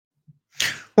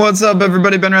What's up,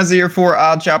 everybody? Ben Rasa here for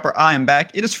Odd Chopper. I am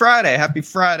back. It is Friday. Happy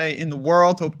Friday in the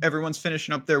world. Hope everyone's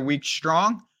finishing up their week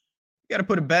strong. You got to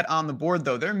put a bet on the board,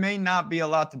 though. There may not be a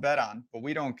lot to bet on, but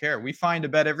we don't care. We find a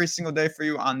bet every single day for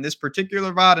you on this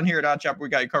particular VOD, and here at Odd Chopper, we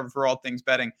got you covered for all things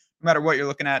betting, no matter what you're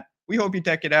looking at. We hope you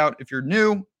check it out. If you're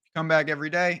new, you come back every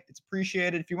day. It's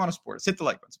appreciated. If you want to support us, hit the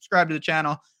like button, subscribe to the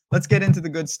channel. Let's get into the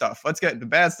good stuff. Let's get the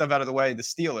bad stuff out of the way. The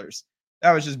Steelers.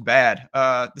 That was just bad.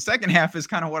 The second half is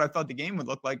kind of what I thought the game would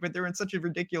look like, but they're in such a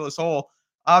ridiculous hole.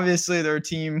 Obviously, they're a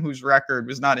team whose record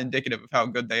was not indicative of how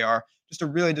good they are. Just a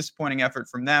really disappointing effort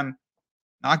from them.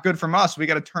 Not good from us. We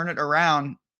got to turn it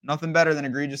around. Nothing better than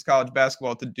egregious college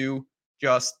basketball to do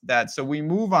just that. So we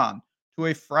move on to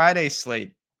a Friday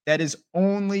slate that is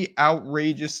only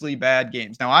outrageously bad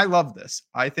games. Now, I love this.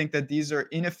 I think that these are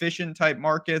inefficient type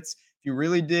markets. If you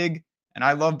really dig, and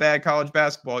I love bad college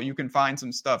basketball, you can find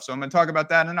some stuff. So I'm going to talk about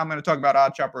that, and I'm going to talk about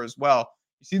Odd Chopper as well.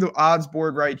 You see the odds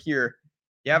board right here.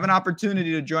 You have an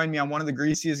opportunity to join me on one of the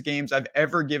greasiest games I've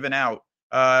ever given out,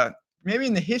 maybe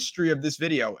in the history of this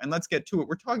video. And let's get to it.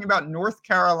 We're talking about North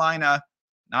Carolina,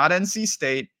 not NC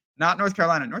State, not North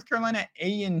Carolina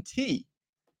A&T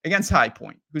against High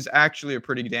Point, who's actually a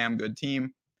pretty damn good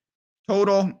team.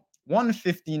 Total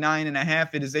 159.5.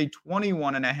 It is a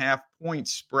 21.5 point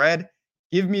spread.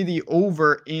 Give me the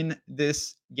over in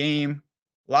this game.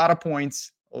 A lot of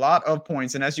points.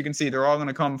 And as you can see, they're all going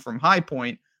to come from High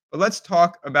Point. But let's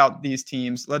talk about these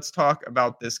teams. Let's talk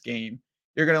about this game.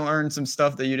 You're going to learn some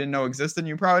stuff that you didn't know existed, and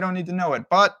you probably don't need to know it.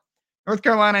 But North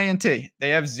Carolina A&T, they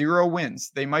have 0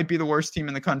 wins. They might be the worst team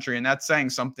in the country, and that's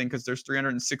saying something because there's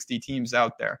 360 teams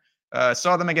out there.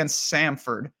 Saw them against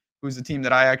Samford, who's a team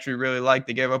that I actually really like.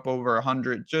 They gave up over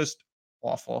 100. Just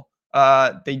awful.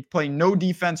 They play no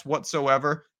defense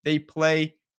whatsoever. They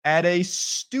play at a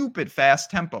stupid fast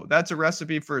tempo. That's a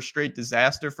recipe for a straight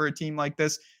disaster for a team like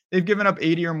this. They've given up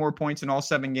 80 or more points in all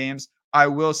 7 games. I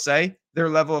will say their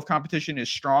level of competition is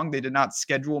strong. They did not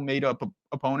schedule made-up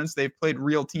opponents. They've played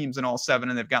real teams in all 7,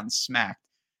 and they've gotten smacked.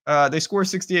 They score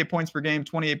 68 points per game,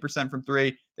 28% from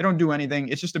 3. They don't do anything.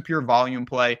 It's just a pure volume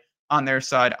play on their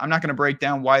side. I'm not going to break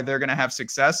down why they're going to have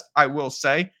success. I will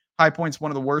say High Point's one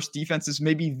of the worst defenses,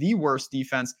 maybe the worst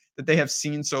defense that they have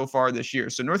seen so far this year.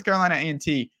 So North Carolina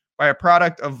A&T, by a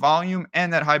product of volume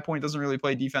and that High Point doesn't really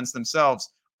play defense themselves,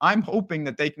 I'm hoping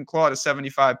that they can claw to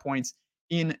 75 points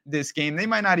in this game. They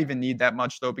might not even need that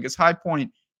much, though, because High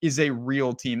Point is a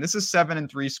real team. This is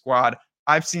 7-3 squad.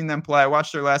 I've seen them play. I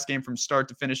watched their last game from start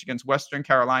to finish against Western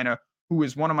Carolina, who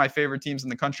is one of my favorite teams in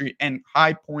the country, and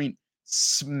High Point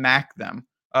smacked them.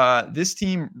 This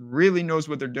team really knows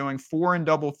what they're doing. 4 in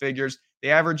double figures.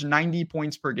 They average 90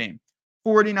 points per game,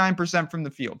 49% from the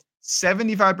field,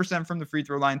 75% from the free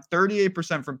throw line,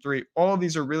 38% from 3. All of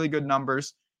these are really good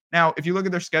numbers. Now, if you look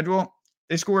at their schedule,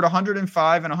 they scored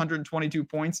 105 and 122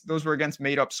 points. Those were against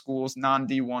made-up schools,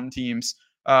 non-D1 teams.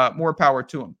 More power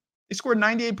to them. They scored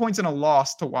 98 points in a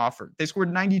loss to Wofford. They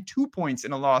scored 92 points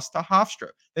in a loss to Hofstra.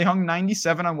 They hung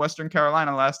 97 on Western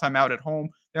Carolina last time out at home.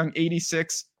 They hung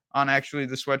 86 on actually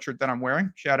the sweatshirt that I'm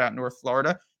wearing. Shout out North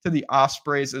Florida to the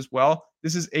Ospreys as well.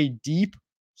 This is a deep,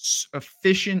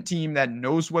 efficient team that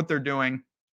knows what they're doing.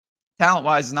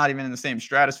 Talent-wise, is not even in the same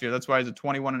stratosphere. That's why it's a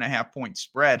 21.5 point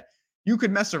spread. You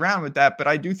could mess around with that, but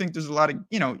I do think there's a lot of,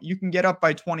 you can get up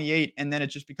by 28 and then it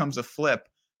just becomes a flip.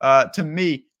 To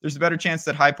me, there's a better chance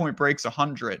that High Point breaks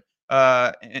 100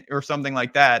 or something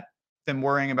like that than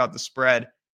worrying about the spread.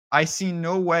 I see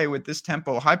no way with this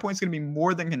tempo. High Point's going to be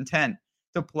more than content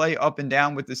to play up and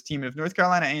down with this team. If North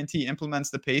Carolina A&T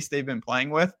implements the pace they've been playing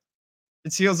with,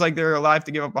 it feels like they're alive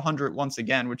to give up 100 once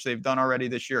again, which they've done already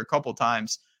this year a couple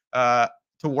times to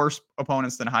worse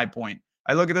opponents than High Point.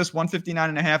 I look at this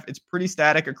 159.5. It's pretty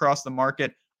static across the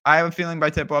market. I have a feeling by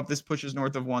tip-off, this pushes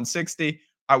north of 160.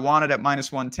 I want it at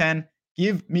minus 110.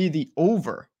 Give me the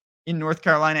over in North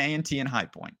Carolina A&T and High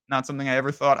Point. Not something I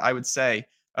ever thought I would say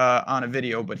on a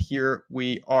video, but here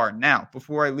we are. Now,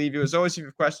 before I leave you, as always, if you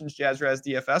have questions, JazzRaz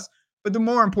DFS. But the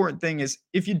more important thing is,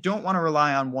 if you don't want to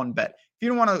rely on one bet, if you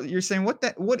don't want to, you're saying,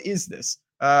 what is this?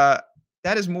 That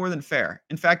is more than fair.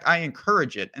 In fact, I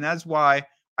encourage it. And that's why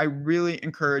I really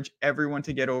encourage everyone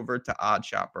to get over to Odd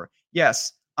Chopper.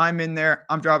 Yes, I'm in there.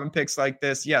 I'm dropping picks like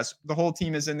this. Yes, the whole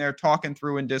team is in there talking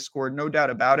through in Discord, no doubt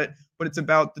about it. But it's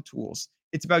about the tools.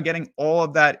 It's about getting all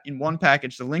of that in one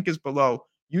package. The link is below.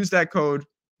 Use that code,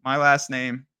 my last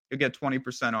name. You'll get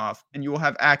 20% off, and you will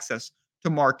have access to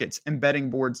markets and betting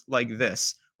boards like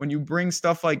this. When you bring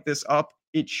stuff like this up,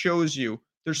 it shows you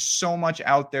there's so much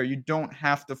out there. You don't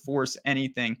have to force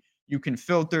anything. You can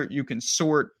filter, you can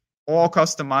sort, all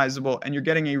customizable, and you're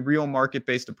getting a real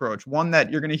market-based approach, one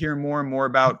that you're going to hear more and more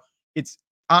about.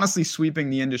 honestly sweeping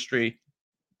the industry.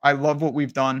 I love what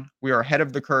we've done. We are ahead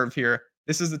of the curve here.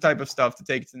 This is the type of stuff to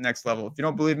take it to the next level. If you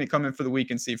don't believe me, come in for the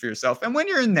week and see for yourself. And when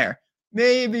you're in there,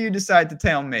 maybe you decide to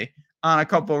tail me on a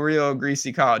couple real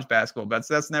greasy college basketball bets.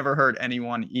 That's never hurt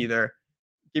anyone either.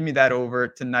 Give me that over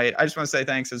tonight. I just want to say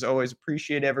thanks as always.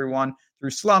 Appreciate everyone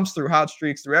through slumps, through hot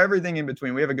streaks, through everything in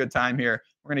between. We have a good time here.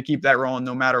 We're going to keep that rolling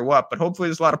no matter what. But hopefully,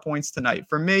 there's a lot of points tonight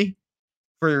for me,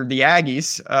 for the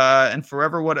Aggies, and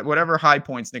forever whatever High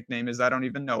Points nickname is. I don't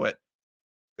even know it.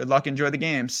 Good luck. Enjoy the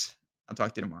games. I'll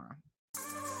talk to you tomorrow.